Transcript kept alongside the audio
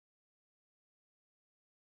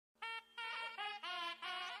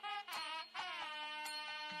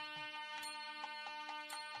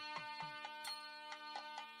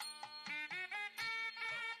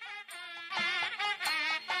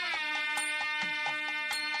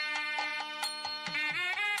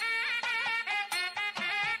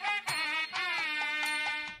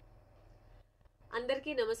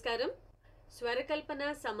అందరికీ నమస్కారం. స్వరకల్పన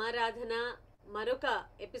సమారాధన మరొక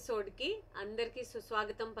ఎపిసోడ్కి అందరికీ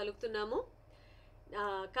సుస్వాగతం పలుకుతున్నాము.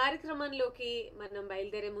 కార్యక్రమంలోకి మనం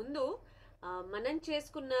బయలుదేరే ముందు మనం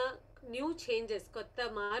చేసుకున్న న్యూ చేంజెస్, కొత్త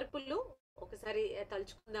మార్పులు ఒకసారి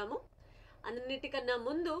తలుచుకుందాము. అన్నిటికన్నా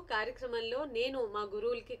ముందు కార్యక్రమంలో నేను మా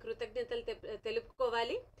గురువులకి కృతజ్ఞతలు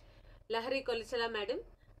తెలుపుకోవాలి. లహరి కొలిచల మేడం,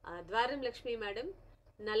 ద్వారం లక్ష్మి మేడం,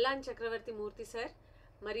 నల్లాన్ చక్రవర్తి మూర్తి సార్,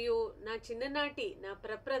 మరియు నా చిన్ననాటి నా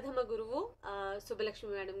ప్రప్రథమ గురువు సుబ్బలక్ష్మి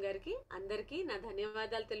మేడం గారికి అందరికీ నా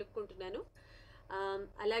ధన్యవాదాలు తెలుపుకుంటున్నాను.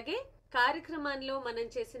 అలాగే కార్యక్రమంలో మనం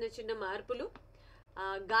చేసిన చిన్న మార్పులు,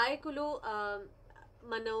 గాయకులు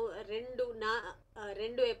మనం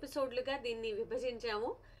రెండు ఎపిసోడ్లుగా దీన్ని విభజించాము.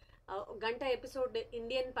 గంట ఎపిసోడ్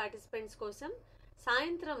ఇండియన్ పార్టిసిపెంట్స్ కోసం,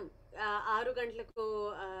 సాయంత్రం 6 గంటలకు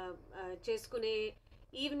చేసుకునే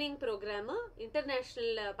ఈవినింగ్ ప్రోగ్రామ్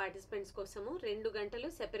ఇంటర్నేషనల్ పార్టిసిపెంట్స్ కోసము 2 గంటలు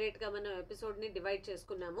సెపరేట్గా మనం ఎపిసోడ్ని డివైడ్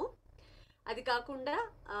చేసుకున్నాము. అది కాకుండా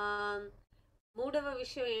మూడవ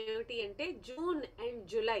విషయం ఏమిటి అంటే, జూన్ అండ్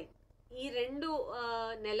జూలై ఈ 2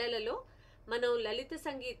 నెలలలో మనం లలిత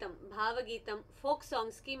సంగీతం, భావగీతం, ఫోక్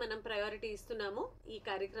సాంగ్స్కి మనం ప్రయారిటీ ఇస్తున్నాము ఈ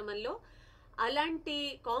కార్యక్రమంలో. అలాంటి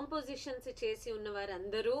కాంపోజిషన్స్ చేసి ఉన్న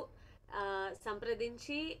వారందరూ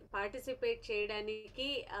సంప్రదించి పార్టిసిపేట్ చేయడానికి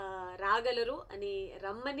రాగలరు అని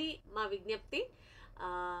రమ్మని మా విజ్ఞప్తి.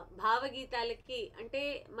 భావగీతాలకి అంటే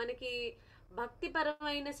మనకి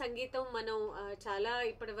భక్తిపరమైన సంగీతం మనం చాలా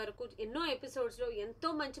ఇప్పటి వరకు ఎన్నో ఎపిసోడ్స్లో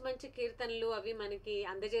ఎంతో మంచి మంచి కీర్తనలు అవి మనకి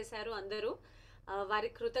అందజేశారు అందరూ.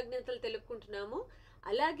 వారి కృతజ్ఞతలు తెలుపుకుంటున్నాము.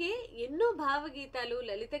 అలాగే ఎన్నో భావగీతాలు,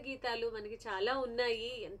 లలిత గీతాలు మనకి చాలా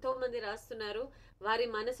ఉన్నాయి, ఎంతో మంది రాస్తున్నారు. వారి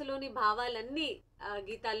మనసులోని భావాలన్నీ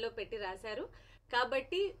గీతాల్లో పెట్టి రాశారు.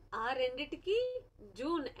 కాబట్టి ఆ రెండిటికి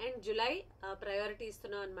జూన్ అండ్ జూలై ప్రయారిటీ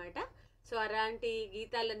ఇస్తున్నాం అనమాట. సో అలాంటి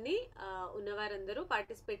గీతాలన్నీ ఉన్నవారందరూ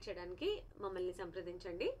పార్టిసిపేట్ చేయడానికి మమ్మల్ని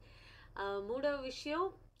సంప్రదించండి. మూడవ విషయం,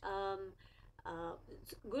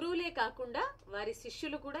 గురువులే కాకుండా వారి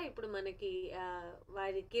శిష్యులు కూడా ఇప్పుడు మనకి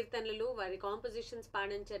వారి కీర్తనలు, వారి కాంపోజిషన్స్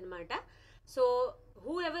పాడించు అనమాట. So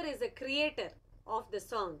who ever is a creator of the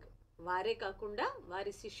song, వారే కాకుండా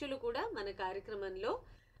వారి శిష్యులు కూడా మన కార్యక్రమంలో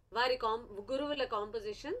వారి గురువుల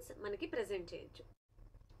కాంపోజిషన్స్ మనకి ప్రజెంట్ చేయొచ్చు.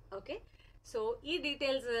 ఓకే, సో ఈ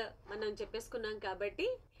డీటెయిల్స్ మనం చెప్పేసుకున్నాం. కాబట్టి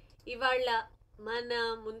ఇవాళ మన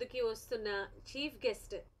ముందుకి వస్తున్న chief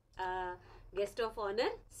guest of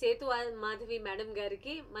honour Setu Madhavi madam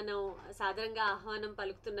గారికి మనం సాదరంగా ఆహ్వానం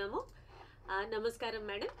పలుకుతున్నాము. నమస్కారం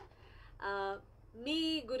మేడం. మీ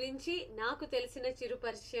గురించి నాకు తెలిసిన చిరు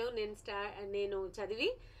పరిచయం నేను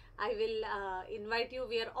చదివి I will invite you.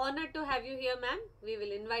 We are honored to have you here, ma'am. We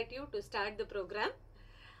will invite you to start the program.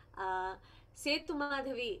 Setu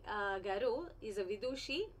Madhavi garu is a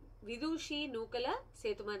Vidushi Nukala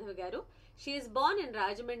Setu Madhavi garu. She is born in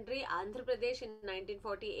Rajahmundry, Andhra Pradesh in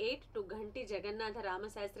 1948 to Ghanti Jagannatha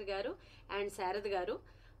Ramasastri garu and Sarad garu.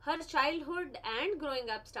 Her childhood and growing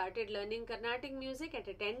up started learning Carnatic music at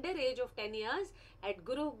a tender age of 10 years at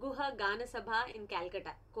Guru Guha Gana Sabha in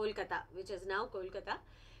Kolkata, which is now Kolkata.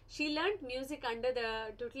 She learnt music under the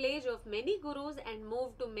tutelage of many gurus and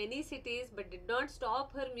moved to many cities, but did not stop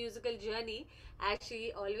her musical journey, as she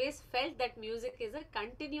always felt that music is a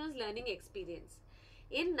continuous learning experience.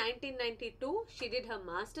 In 1992, she did her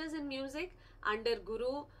masters in music under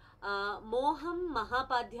Guru Moham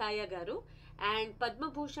Mahapadhyaya garu and Padma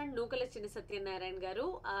Bhushan Nukala Chinna Satyanarayan garu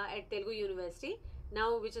at Telugu University, now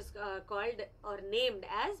which is called or named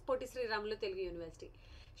as Potti Sri Ramulu Telugu University.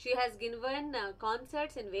 She has given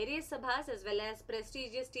concerts in various sabhas as well as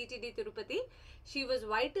prestigious TTD Tirupati. She was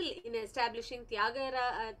vital in establishing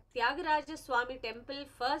Tyagaraja Swami Temple,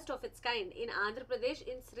 first of its kind in Andhra Pradesh,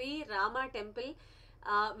 in Sri Rama Temple,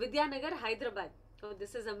 Vidya Nagar, Hyderabad. So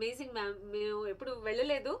this is amazing, ma'am. మేము ఎప్పుడు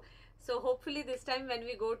వెళ్ళలేదు. So hopefully this time when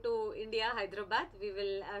we go to India, Hyderabad, we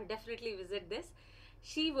will definitely visit this.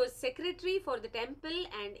 She was secretary for the temple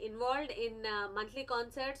and involved in monthly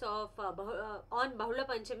concerts on Bahula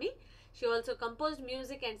Panchami. She also composed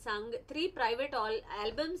music and sung 3 private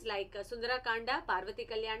albums like Sundarakanda, Parvati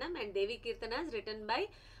Kalyanam and Devi Kirtanas, written by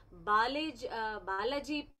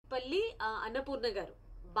Balaji Palli Annapurna garu.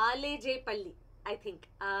 Balaji Palli, I think.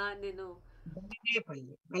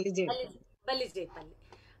 Balaji Palli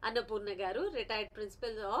Annapurna garu, retired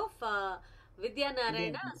principal of Vidya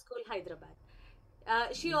Narayana School, Hyderabad.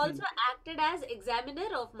 She also acted as examiner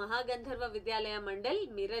of Mahagandharva Vidyalaya Mandal,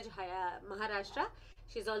 Miraj, Maharashtra.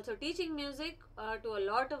 She's also teaching music to a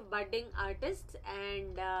lot of budding artists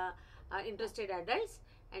and interested adults.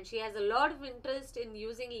 And she has a lot of interest in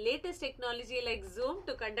using latest technology like Zoom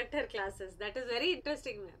to conduct her classes. That is very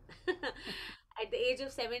interesting, ma'am. at the age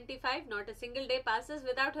of 75, not a single day passes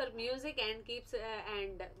without her music, and keeps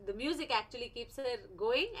and the music actually keeps her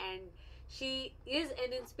going, and she is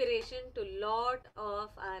an inspiration to lot of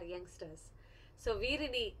our youngsters. So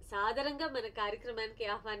వీరిని సాదరంగా మన కార్యక్రమానికి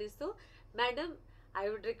ఆహ్వానిస్తూ, madam, I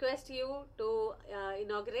would request you to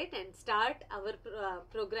inaugurate and start our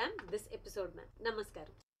program, this episode, ma'am.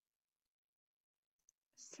 Namaskaram.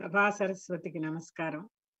 సభా సరస్వతికి నమస్కారం.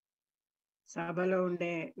 సభలో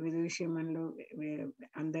ఉండే విదుషీమణులు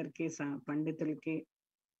అందరికీ, పండితులకి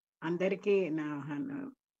అందరికీ నా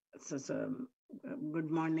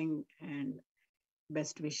good morning and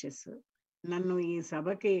best wishes. నన్ను ఈ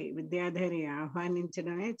సభకి విద్యాధరి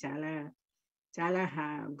ఆహ్వానించడమే చాలా చాలా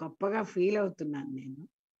గొప్పగా ఫీల్ అవుతున్నాను నేను.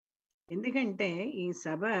 ఎందుకంటే ఈ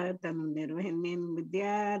సభ తను నేను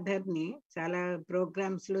విద్యాధరిని చాలా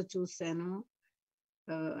ప్రోగ్రామ్స్ లో చూశాను,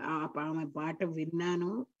 ఆమె పాట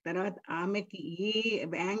విన్నాను. తర్వాత ఆమెకి ఈ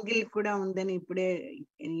యాంగిల్ కూడా ఉందని ఇప్పుడే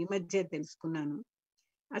ఈ మధ్య తెలుసుకున్నాను.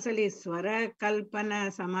 అసలు ఈ స్వరకల్పన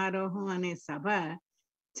సమారోహం అనే సభ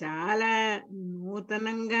చాలా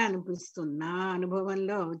నూతనంగా అనిపిస్తుంది. నా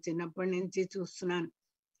అనుభవంలో చిన్నప్పటి నుంచి చూస్తున్నాను.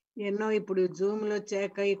 ఎన్నో ఇప్పుడు జూమ్లు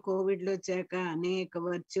వచ్చాక, ఈ కోవిడ్లో వచ్చాక అనేక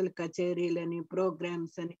వర్చువల్ కచేరీలని,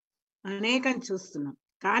 ప్రోగ్రామ్స్ అని అనేకం చూస్తున్నాం.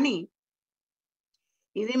 కానీ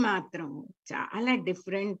ఇది మాత్రం చాలా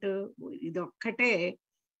డిఫరెంట్. ఇది ఒక్కటే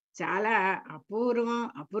చాలా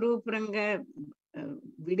అపురూపంగా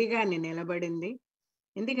విడిగా నిలబడింది.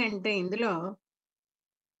 ఎందుకంటే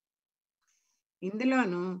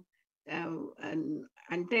ఇందులోను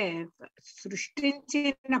అంటే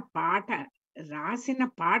సృష్టించిన పాట, రాసిన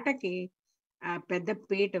పాటకి పెద్ద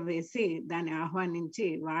పీట వేసి దాన్ని ఆహ్వానించి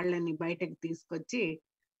వాళ్ళని బయటకు తీసుకొచ్చి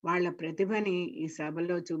వాళ్ళ ప్రతిభని ఈ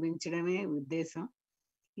సభలో చూపించడమే ఉద్దేశం.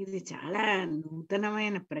 ఇది చాలా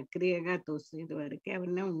నూతనమైన ప్రక్రియగా తోస్తుంది. ఇది వరకు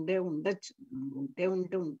ఎవరైనా ఉండొచ్చు.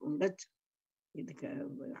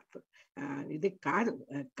 ఇది కాదు.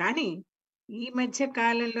 కానీ ఈ మధ్య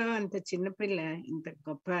కాలంలో అంత చిన్నపిల్ల ఇంత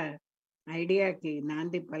గొప్ప ఐడియాకి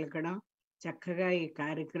నాంది పలకడం, చక్కగా ఈ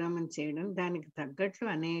కార్యక్రమం చేయడం, దానికి తగ్గట్లు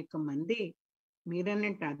అనేక మంది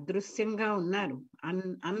మీరన్నట్టు అదృశ్యంగా ఉన్నారు.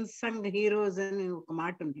 అన్సంగ్ హీరోస్ అని ఒక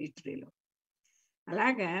మాట ఉంది హిస్టరీలో.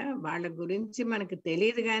 అలాగా వాళ్ళ గురించి మనకు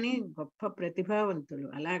తెలియదు, కానీ గొప్ప ప్రతిభావంతులు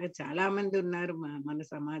అలాగా చాలా మంది ఉన్నారు మన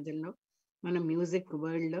సమాజంలో, మన మ్యూజిక్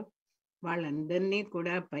వరల్డ్ లో. వాళ్ళందరినీ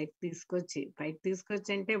కూడా పైకి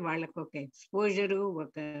తీసుకొచ్చి అంటే వాళ్ళకు ఒక ఎక్స్పోజరు,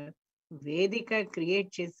 ఒక వేదిక క్రియేట్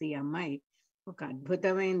చేసి ఈ అమ్మాయి ఒక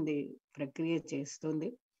అద్భుతమైనది ప్రక్రియ చేస్తుంది.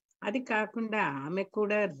 అది కాకుండా ఆమె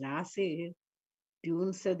కూడా రాసి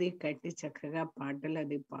ట్యూన్స్ అది కట్టి చక్కగా పాటలు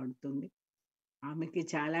అది పాడుతుంది. ఆమెకి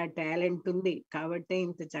చాలా టాలెంట్ ఉంది కాబట్టి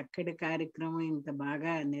ఇంత చక్కటి కార్యక్రమం ఇంత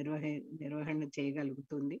బాగా నిర్వహణ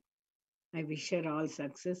చేయగలుగుతుంది. I wish her all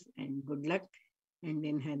success and good luck and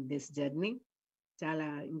in her this journey. చాలా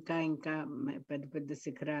ఇంకా పెద్ద పెద్ద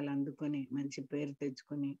శిఖరాలు అందుకొని మంచి పేరు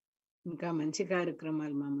తెచ్చుకొని ఇంకా మంచి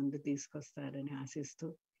కార్యక్రమాలు మా ముందు తీసుకొస్తారని ఆశిస్తూ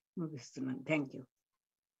ముగిస్తున్నాను. Thank you.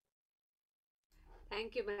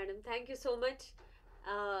 Thank you, madam. Thank you so much.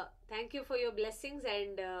 Thank you for your blessings,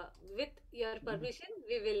 and with your permission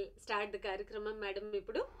we will start the కార్యక్రమం, madam.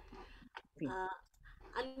 ఇప్పుడు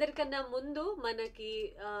అందరికన్నా ముందు మనకి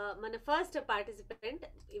మన ఫస్ట్ పార్టిసిపెంట్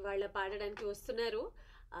ఇవాళ పాడడానికి వస్తున్నారు,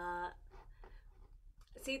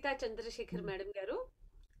 సీతా చంద్రశేఖర్ మేడం గారు.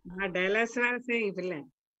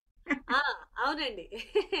 అవునండి,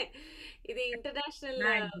 ఇది ఇంటర్నేషనల్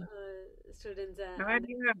స్టూడెంట్స్.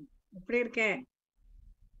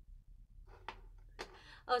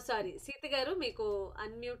 ఓ సారీ సీత గారు, మీకు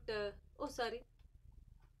అన్మ్యూట్. ఓ సారీ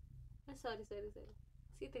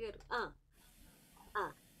సీత గారు,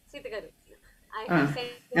 సీత గారు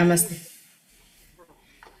నమస్తే.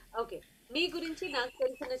 ఓకే, మీ గురించి నాకు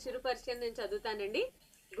తెలిసిన చిరు పరిచయం నేను చదువుతానండి.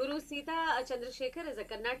 Guru Sita Chandrasekhar is a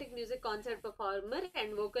Carnatic music concert performer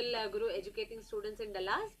and vocal guru educating students in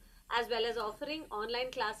Dallas, as well as offering online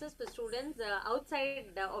classes for students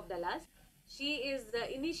outside of Dallas. She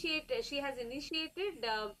has initiated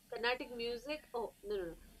Carnatic music.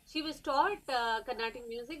 She was taught Carnatic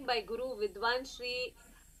music by Guru Vidwan Sri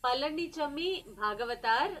Palanichami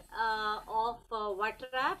Bhagavatar of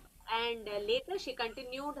Vatrap, and later she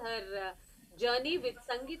continued her journey with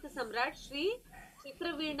Sangeet Samrat Sri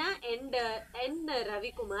Chitraveena and N.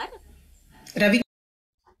 Ravi Kumar.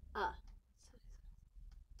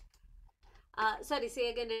 Sorry, say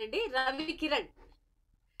again, Andy. Ravi Kiran.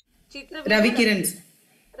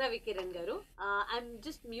 Ravi Kiran garu. I'm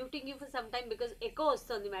just muting you for some time because echo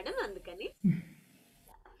vastundi, madam, andukani.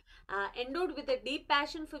 Endowed with a deep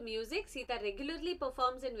passion for music, Sita regularly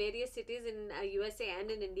performs in various cities in USA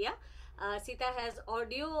and in India. Sita has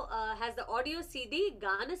the audio CD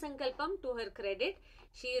Gana Sankalpam to her credit.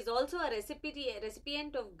 She is also a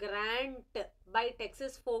recipient of grant by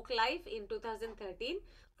Texas Folklife in 2013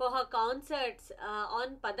 for her concerts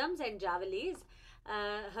on Padams and Javalis.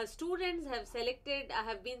 Her students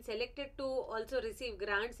have been selected to also receive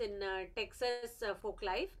grants in Texas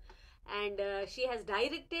Folklife, and she has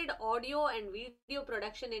directed audio and video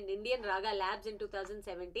production in Indian Raga Labs in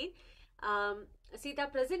 2017. Sita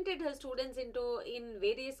presented her students in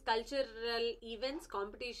various cultural events,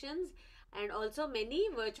 competitions, and also many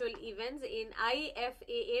virtual events in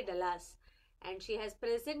IFAA Dallas. And she has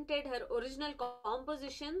presented her original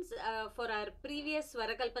compositions for our previous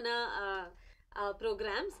Swarakalpana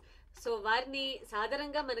programs. So వారిని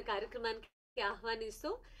సాధారణంగా మన కార్యక్రమానికి ఆహ్వానిస్తూ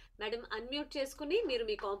madam unmute చేసుకుని మీరు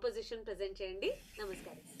మీ composition present చేయండి.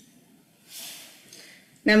 నమస్కారం.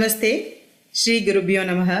 నమస్తే, శ్రీ గురుభ్యో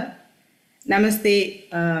నమః. నమస్తే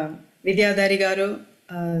విద్యాధారి గారు,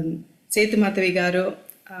 సేతుమాధవి గారు.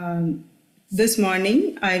 This morning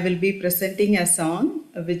I will be presenting a song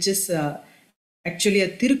which is actually a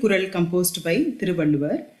Tirukural composed by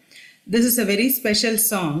Thiruvalluvar. This is a very special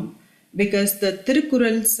song because the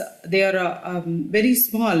Tirukurals, they are very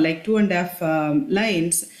small, like 2.5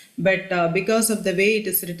 lines, but because of the way it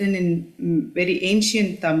is written in very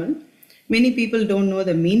ancient Tamil, many people don't know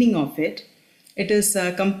the meaning of it. It is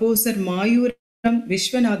composer Mayuram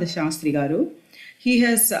Vishwanatha Shastri Garu. He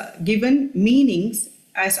has given meanings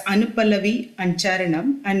as Anupallavi and Charanam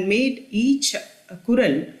and made each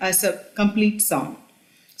kural as a complete song.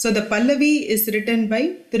 So the Pallavi is written by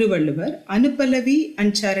Thiruvalluvar, Anupallavi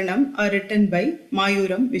and Charanam are written by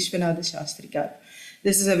Mayuram Vishwanatha Shastri Garu.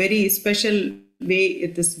 This is a very special way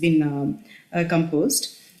it has been composed.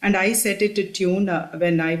 And I set it to tune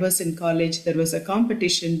when I was in college. There was a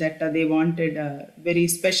competition that they wanted a very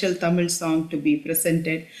special Tamil song to be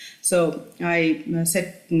presented. So I set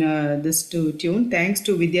this to tune. Thanks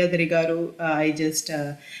to Vidya Garu, I just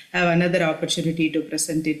have another opportunity to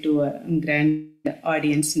present it to a grand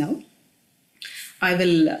audience now. I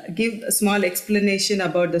will give a small explanation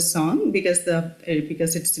about the song because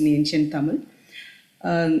it's in ancient Tamil.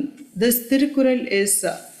 This Tirukural is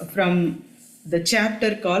from the chapter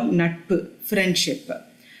called Natpu, friendship.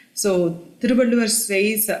 So Thiruvalluvar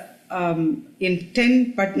says in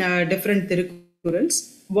 10 different Tirukurals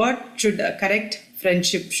what should a correct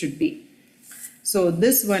friendship should be. So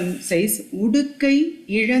this one says Udukkai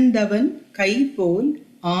Ilandavan Kai Pol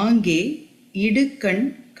Aange Idukkan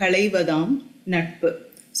Kalaivadam Natpu.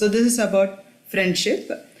 So this is about friendship.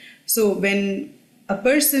 So when a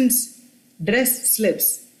person's dress slips,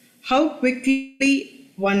 how quickly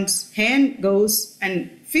one's hand goes and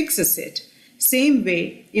fixes it. Same way,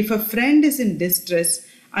 if a friend is in distress,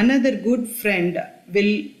 another good friend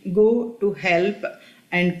will go to help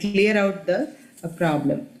and clear out the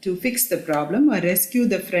problem, to fix the problem or rescue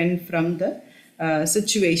the friend from the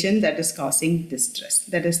situation that is causing distress.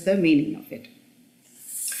 That is the meaning of it.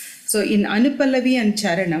 So in Anupallavi and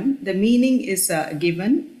Charanam, the meaning is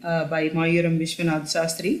given by Mayuram Vishwanath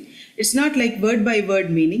Shastri. It's not like word by word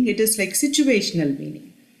meaning, it is like situational meaning.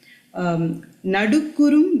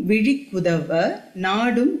 Nadukurum vidikudava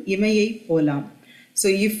nadum imayai polam. So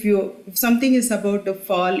if something is about to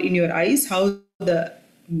fall in your eyes, how the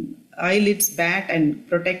eyelids bat and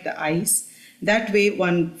protect the eyes, that way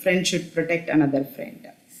one friend should protect another friend.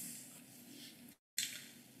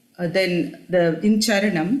 Then in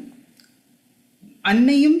Charanam,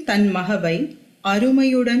 Annayum tan mahavai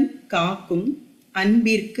arumayudan kaakum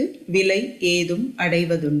anbirku vilai edum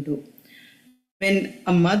adaivadundu. When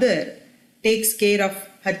a mother takes care of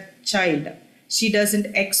her child, she doesn't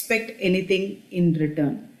expect anything in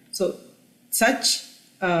return. So such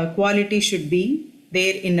quality should be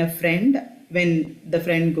there in a friend when the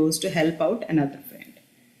friend goes to help out another friend.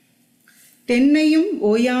 Tennayum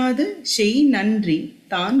oyadu shei nandri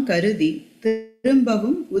taan karudi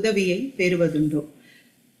thirumbavum udaviyai peruvadundo.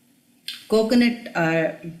 Coconut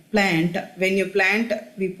plant, when you plant,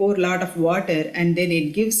 we pour a lot of water and then it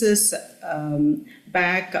gives us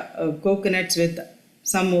back coconuts with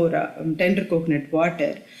some more tender coconut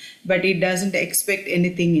water, but it doesn't expect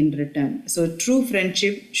anything in return. So true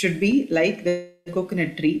friendship should be like the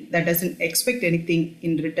coconut tree that doesn't expect anything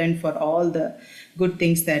in return for all the good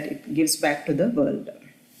things that it gives back to the world.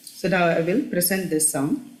 So now I will present this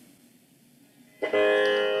song.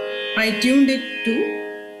 I tuned it to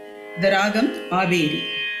the ragam abheri.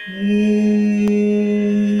 Excuse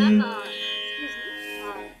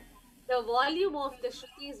me. The volume of the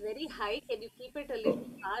shruti is very high. Can you keep it a little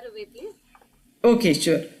far away, please? Okay,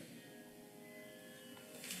 sure.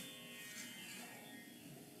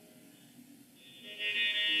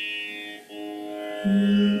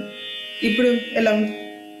 ఇప్పుడు ఎలా ఉంది?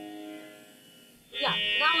 Yeah,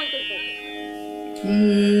 now it is better.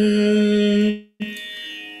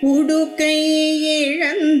 உடுக்கை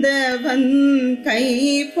இழந்தவன் கை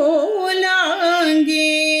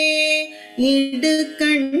போலாங்கே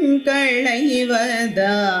இடுக்கண்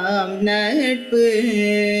களைவதாம் நட்பு.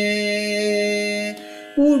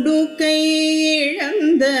 உடுக்கை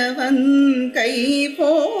இழந்தவன் கை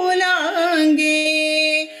போலாங்கே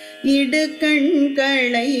இடுக்கண்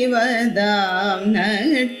களைவதாம்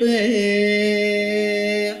நட்பு.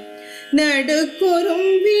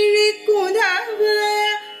 நடுக்குறும் விழிக்குதவ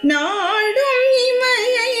நாடும்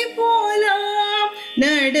இமையை போலாம்.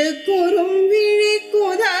 நடுக்குறும்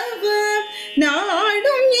விழிக்குதவ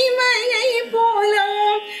நாடும் இமையை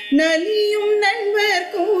போலாம். நலியும் நண்பர்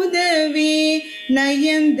உதவி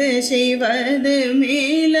நயந்து செய்வது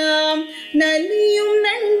மேலாம். நலியும்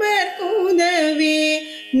நண்பர் உதவி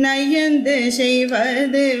நயந்து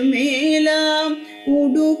செய்வது மேலாம்.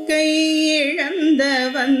 உடுக்கை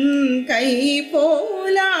இழந்தவன் கை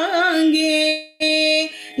போலாங்கே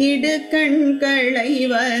இடுக்கண்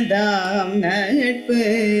களைவதாம் நட்பு.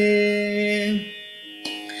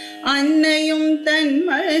 அன்னையும் தன்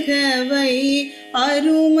மகவை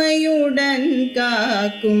அருமையுடன்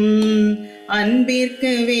காக்கும்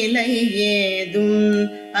அன்பிற்கு விலை ஏதும்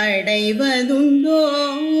அடைவதுண்டோ.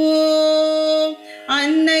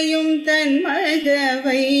 அன்னையும் தன்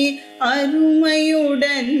மகவை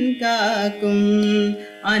அருமையுடன் காக்கும்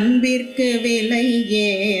அன்பிற்கு விலை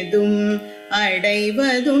ஏதும்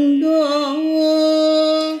அடைவதுண்டோ.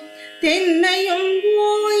 தென்னையும்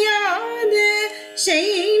ஓயாது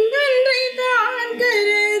செய்வன்றை தான்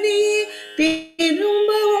கருதி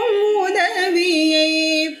திரும்பவும் உதவியை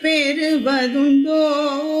பெறுவதுண்டோ.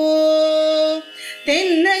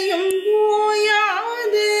 தென்னையும்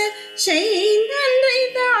ஓயாது செய்வன்றை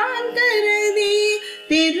தான் கருதி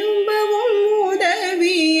திரும்பவும்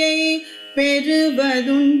உதவியை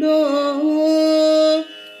பெறுவதுண்டோ.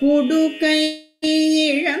 உடுக்கை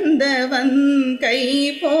இழந்தவன் கை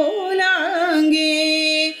போலாங்கே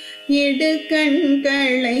இடுக்கண்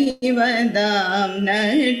களைவதாம்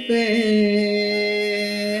நட்பு.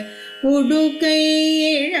 உடுக்கை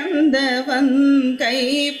இழந்தவன் கை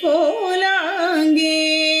போலாங்கே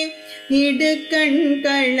இடுக்கண்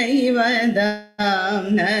களைவதாம்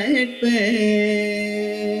நட்பு.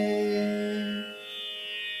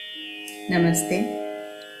 నమస్తే.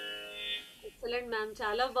 ఎక్సలెంట్ మ్యామ్,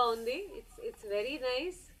 చాలా బాగుంది. It's very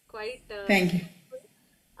nice, quiet. Thank you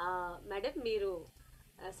madam. మీరు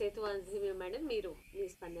సేతువాన్సి మేడం, మీరు మీ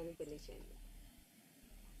స్పందన తెలియచేయండి.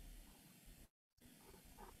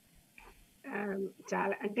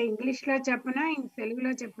 చాలా అంటే ఇంగ్లీష్ లో చెప్పనా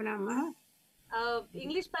తెలుగులో చెప్పనామా?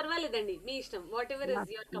 ఇంగ్లీష్ పర్వాలేదండి, మీ ఇష్టం. What ever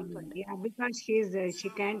is your comfort. Yeah, because she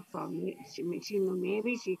can't for me.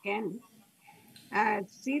 Maybe she can.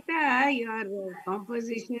 Sita, your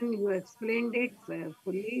composition, you explained it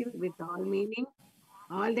fully with all meaning,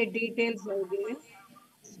 all the details are given.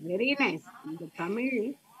 It's very nice. The Tamil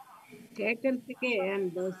கேட்கறதுக்கே and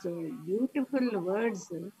those beautiful words,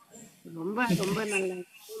 ரொம்ப ரொம்ப நல்லா.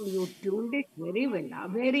 You tuned it very well.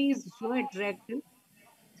 Abheri is so attractive.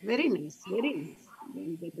 It's very nice, very nice.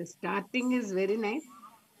 The starting is very nice.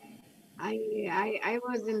 I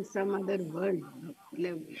was in some other world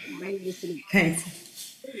while listening. Thanks.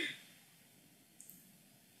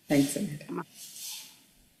 Thanks అండి.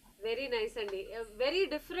 Very nice అండి. Very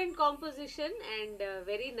different composition and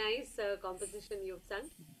very nice composition you've sung.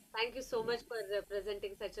 Thank you so much for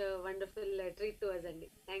presenting such a wonderful treat to us అండి.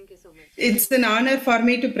 Thank you so much. It's an honor for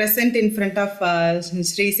me to present in front of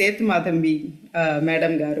Sri Setumathambi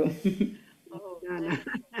Madam Garu. Oh,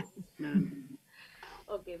 No.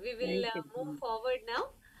 okay, we will move forward now.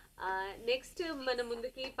 Next మన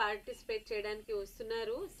ముందుకి participate చేయడానికి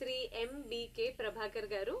వస్తున్నారు Shri MBK Prabhakar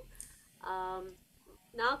గారు.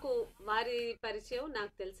 నాకు వారి పరిచయం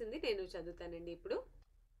నాకు తెలిసింది, నేను చదువుతానండి ఇప్పుడు.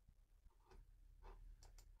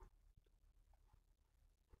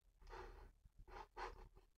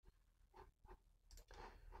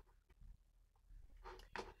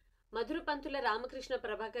 మధురపంతుల రామకృష్ణ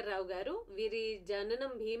ప్రభాకర్ రావు గారు. వీరి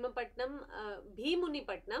జననం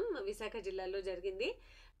భీమునిపట్నం విశాఖ జిల్లాలో జరిగింది.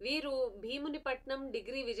 వీరు భీమునిపట్నం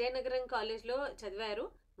డిగ్రీ విజయనగరం కాలేజ్లో చదివారు.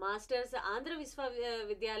 మాస్టర్స్ ఆంధ్ర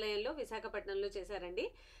విశ్వవిద్యాలయంలో విశాఖపట్నంలో చేశారండి.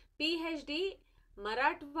 పిహెచ్డి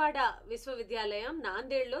మరాఠ్వాడ విశ్వవిద్యాలయం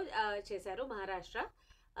నాందేడ్లో చేశారు, మహారాష్ట్ర.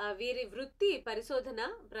 వీరి వృత్తి పరిశోధన,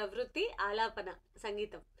 ప్రవృత్తి ఆలాపన,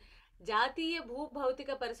 సంగీతం. జాతీయ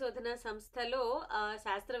భూభౌతిక పరిశోధన సంస్థలో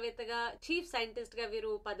శాస్త్రవేత్తగా చీఫ్ సైంటిస్ట్గా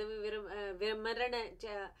వీరు పదవి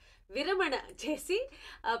విరమణ చేసి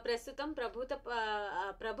ప్రస్తుతం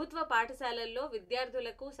ప్రభుత్వ పాఠశాలల్లో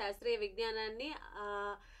విద్యార్థులకు శాస్త్రీయ విజ్ఞానాన్ని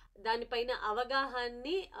దానిపైన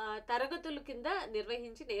అవగాహనాన్ని తరగతుల కింద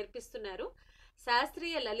నిర్వహించి నేర్పిస్తున్నారు.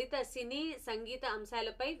 శాస్త్రీయ లలిత సినీ సంగీత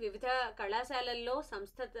అంశాలపై వివిధ కళాశాలల్లో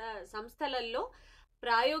సంస్థలలో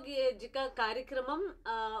ప్రాయోగిక కార్యక్రమం,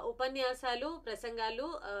 ఉపన్యాసాలు, ప్రసంగాలు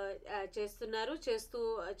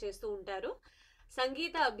చేస్తూ ఉంటారు.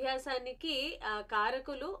 సంగీత అభ్యాసానికి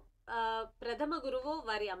కారకులు ప్రథమ గురువు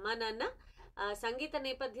వారి అమ్మా నాన్న. సంగీత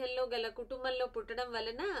నేపథ్యంలో గల కుటుంబంలో పుట్టడం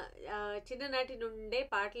వలన చిన్ననాటి నుండే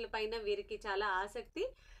పాటల పైన వీరికి చాలా ఆసక్తి.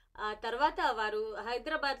 తర్వాత వారు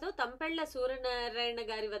హైదరాబాద్లో తంపెళ్ల సూర్యనారాయణ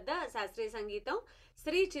గారి వద్ద శాస్త్రీయ సంగీతం,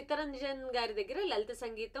 శ్రీ చిత్తరంజన్ గారి దగ్గర లలిత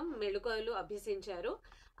సంగీతం మెళుకువలు అభ్యసించారు.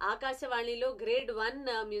 ఆకాశవాణిలో గ్రేడ్ 1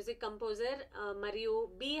 మ్యూజిక్ కంపోజర్ మరియు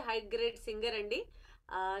బి హై గ్రేడ్ సింగర్ అండి.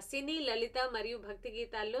 సినీ, లలిత మరియు భక్తి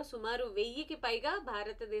గీతాల్లో సుమారు 1000కి పైగా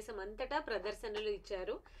భారతదేశం అంతటా ప్రదర్శనలు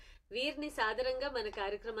ఇచ్చారు. వీరిని సాదరంగా మన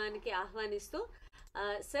కార్యక్రమానికి ఆహ్వానిస్తూ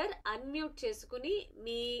సార్ అన్మ్యూట్ చేసుకుని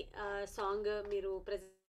మీ సాంగ్ మీరు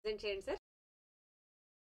ప్రెజెంట్ చేయండి సార్.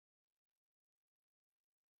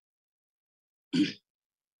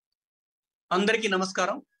 అందరికీ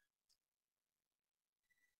నమస్కారం.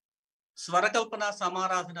 స్వరకల్పన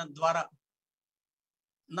సమారాధన ద్వారా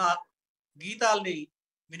నా గీతాల్ని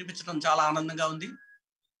వినిపించడం చాలా ఆనందంగా ఉంది.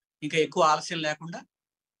 ఇంకా ఎక్కువ ఆలస్యం లేకుండా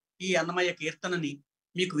ఈ అన్నమయ్య కీర్తనని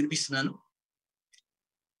మీకు వినిపిస్తున్నాను.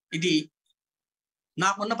 ఇది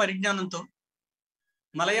నాకున్న పరిజ్ఞానంతో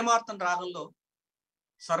మలయమారుతం రాగంలో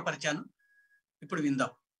స్వరపరిచాను. ఇప్పుడు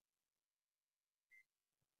విందాం.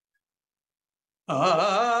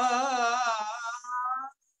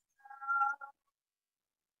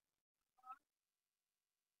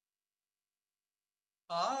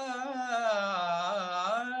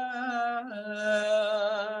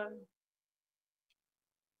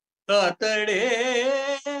 అతడే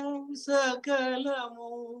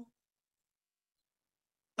సకలము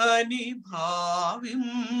అని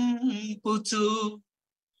భావింపుచు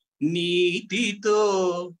నీతితో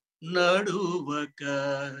నడువక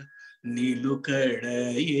నిలుకడయేది.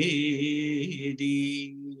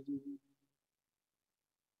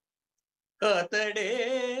 అతడే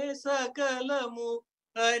సకలము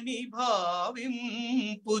అని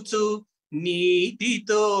భావింపుచు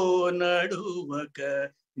నీతితో నడువక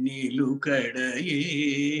నిలుకడయేది.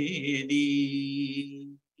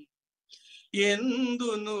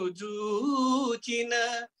 ఎందును జూచిన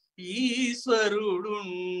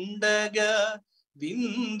ఈశ్వరుడుండగా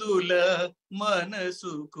విందుల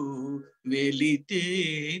మనసుకు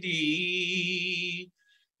వెలితేరి.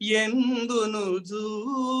 ఎందును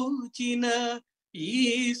జూచిన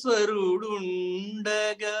ఈశ్వరుడుండగా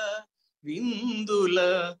విందుల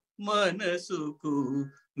మనసుకు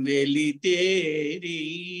వెలితేరి.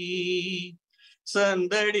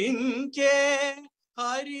 సందడించే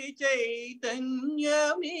హరి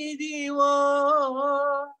చైతన్యమిదివో,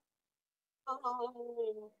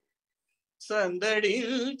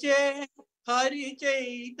 సందడించే హరి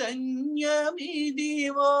చైతన్యమిదివో,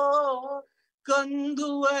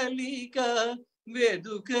 కందువలిక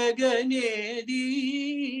వెదుకగనేది.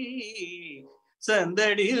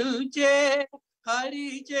 సందడించే హరి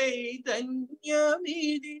చైతన్యమిదివో,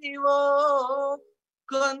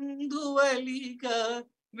 కందువలిక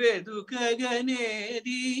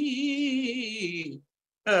వెదుకగనేది.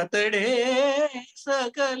 అతడే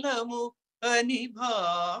సకలము అని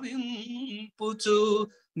భావింపుచు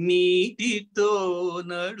నీతితో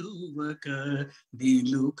నడువక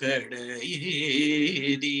నిలుకడయేది.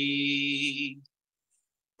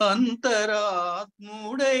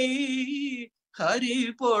 అంతరాత్ముడై హరి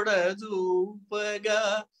పొడజూపగా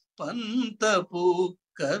పంతపు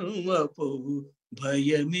కర్మపు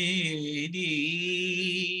భయమేది.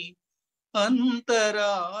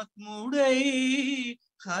 అంతరాత్ముడై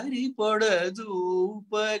హరి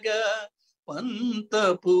పొడజూపగా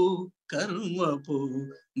పంతపు కర్మపు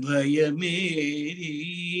భయమేది.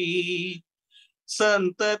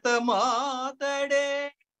 సంతత మాతడే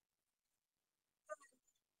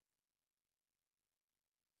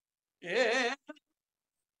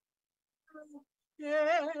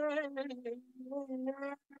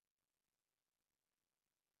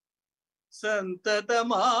సంతత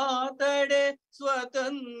మాతడే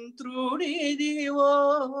స్వతంత్రుడిదివో,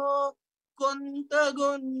 కొంత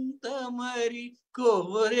గొంత మరి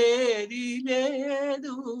కోరేది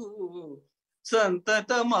లేదు.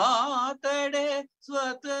 సంతత మాతడే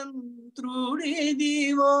స్వతంత్రుడిదివో,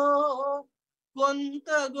 కొంత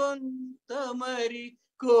మరి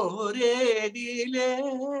కోరేది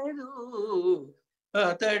లేదు,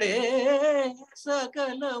 అతడే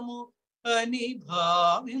సకలము అని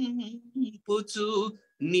భావింపుచు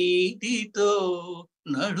నీతితో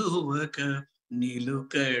నడువక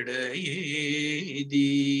నిలుకడ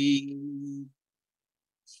ఏది.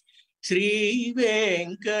 శ్రీ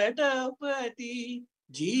వెంకటపతి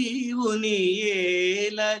జీవుని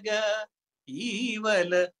ఏలగా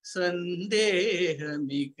ఈవల సందేహమికనేది.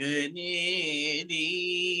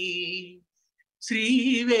 శ్రీ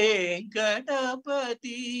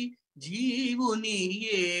వెంకటపతి జీవుని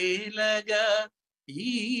ఏలగా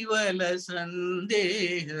ఈవల సందేహమికనేది.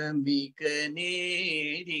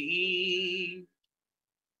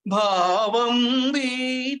 భావం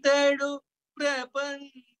వీతడు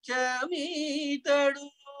ప్రపంచమీతడు,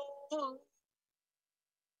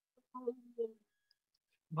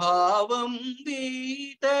 భావం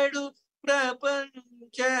వీతడు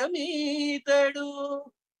ప్రపంచమీతడు,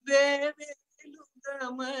 వేవేలుగా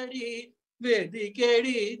మరి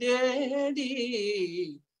వెదికెడిదేది.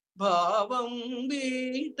 భావం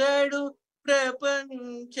వీతడు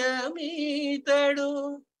ప్రపంచమీతడు,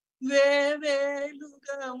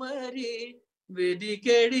 వేవేలుగా మరి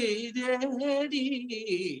వెదికెడిదేది.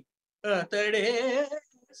 అతడే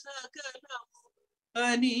సకలము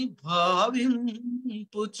అని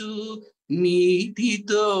భావింపుచు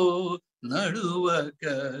నీతితో నడువక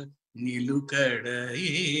నిలుకడ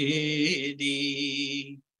ఏది.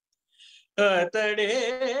 అతడే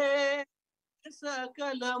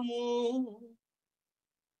సకలము,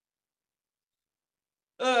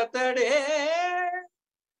 అతడే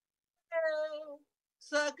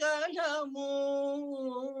సకలము.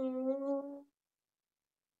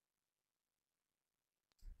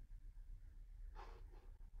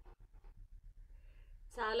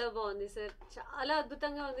 చాలా బాగుంది సార్, చాలా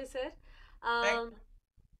అద్భుతంగా ఉంది సార్.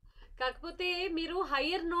 కాకపోతే మీరు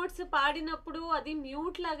హయ్యర్ నోట్స్ పాడినప్పుడు అది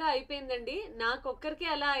మ్యూట్ లాగా అయిపోయిందండి. నాకు ఒక్కరికి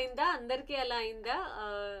అలా అయిందా, అందరికి అలా అయిందా?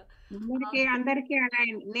 అందరికీ అలా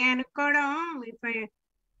అయింది. నేను అనుకోవడం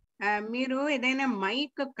మీరు ఏదైనా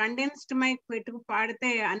మైక్ కండెన్స్డ్ మైక్ పెట్టుకు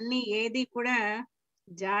పాడితే అన్ని ఏది కూడా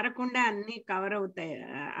జారకుండా అన్ని కవర్ అవుతాయి.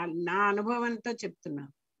 నా అనుభవంతో చెప్తున్నా.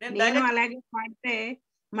 నేను అలాగే పాడితే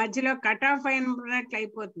మధ్యలో కట్ ఆఫ్ అయినట్లు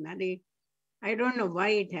అయిపోతుంది. అది I don't know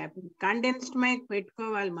why it happen. Condensed mic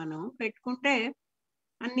పెట్టుకోవాలి, మనం పెట్టుకుంటే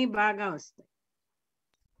అన్ని బాగా వస్తాయి.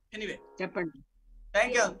 చెప్పండి.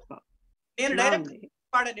 Thank you. నేను డైరెక్ట్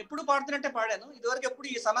పాడాను, ఎప్పుడు పాడుతున్నట్టే పాడాను, ఇదివరకు ఎప్పుడు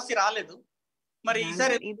ఈ సమస్య రాలేదు. మరి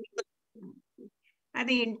ఈసారి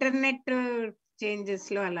అది ఇంటర్నెట్ చేంజెస్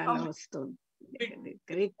లో అలా వస్తుంది.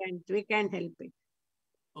 we can't help it.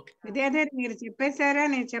 Vidyadhar మీరు చెప్పేశారా,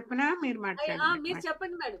 నేను చెప్పనా? మీరు మాట్లాడండి. మీరు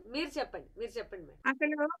చెప్పండి మేడం, మీరు చెప్పండి మేడం.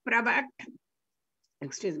 అసలు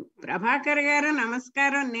ప్రభాకర్ గారు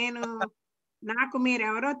నమస్కారం. నాకు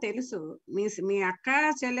మీరెవరో తెలుసు. మీ అక్క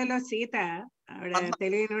చెల్లెలో సీత, ఆవిడ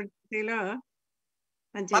తెలుగు యూనివర్సిటీలో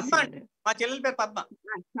పనిచేశారు.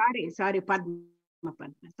 సారీ పద్మ.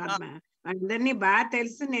 అందరినీ బాగా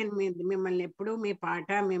తెలుసు. నేను మిమ్మల్ని ఎప్పుడు, మీ పాట,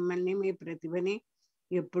 మిమ్మల్ని, మీ ప్రతిభని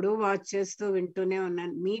ఎప్పుడూ వాచ్ చేస్తూ వింటూనే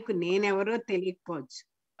ఉన్నాను. మీకు నేనెవరో తెలియకపోవచ్చు.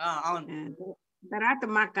 తర్వాత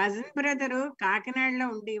మా కజిన్ బ్రదరు కాకినాడలో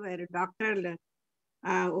ఉండేవారు, డాక్టర్లు,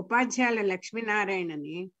 ఉపాధ్యాయులు లక్ష్మీనారాయణ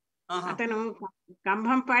అని. అతను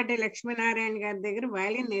కంభంపాటి లక్ష్మీనారాయణ గారి దగ్గర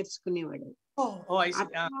వయలిన్ నేర్చుకునేవాడు.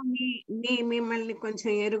 మిమ్మల్ని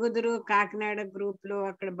కొంచెం ఎరుగుదురు, కాకినాడ గ్రూప్ లో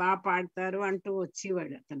అక్కడ బాగా పాడతారు అంటూ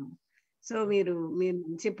వచ్చేవాడు అతను. సో మీరు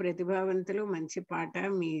మంచి ప్రతిభావంతులు, మంచి పాట.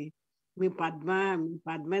 మీ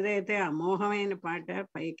పద్మదైతే అమోఘమైన పాట,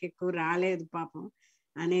 పైకి ఎక్కువ రాలేదు పాపం.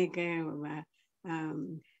 అనేక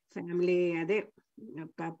ఫ్యామిలీ అదే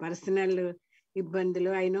పర్సనల్ ఇబ్బందులు.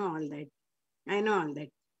 I know all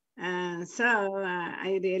that. So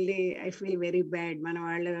I feel very bad. మన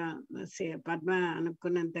వాళ్ళు పద్మ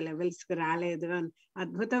అనుకున్నంత లెవెల్స్ కి రాలేదు.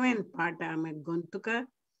 అద్భుతమైన పాట. ఆమె గొంతుక,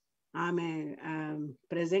 ఆమె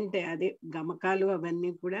ప్రెసెంట్ అదే గమకాలు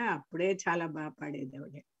అవన్నీ కూడా అప్పుడే చాలా బాగా పాడేది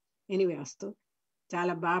ఆవిడ. ఎనివే వస్తూ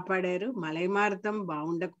చాలా బాగా పాడారు. మలైమారుతం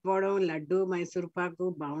బాగుండకపోవడం, లడ్డు మైసూర్ పాకు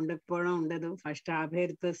బాగుండకపోవడం ఉండదు. ఫస్ట్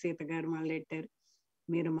అభేరితో సీత గారు మొదలెట్టారు.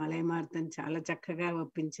 మీరు మలైమారుతం చాలా చక్కగా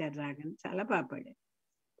ఒప్పించారు రాగని. చాలా బాగా పాడారు.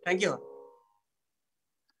 Thank you.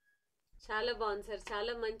 చాలా బాగుంది సార్,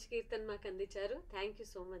 చాలా మంచి కీర్తన మాకు అందించారు. Thank you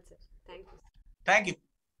so much sir. Thank you.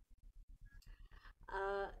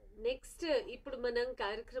 Next ఇప్పుడు మనం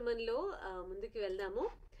కార్యక్రమంలో ముందుకు వెళ్దాము.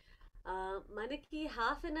 మనకి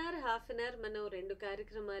హాఫ్ అన్ అవర్ మనం 2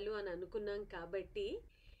 కార్యక్రమాలు అని అనుకున్నాం కాబట్టి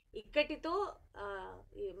ఇక్కడితో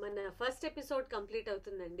మన ఫస్ట్ ఎపిసోడ్ కంప్లీట్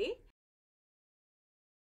అవుతుందండి.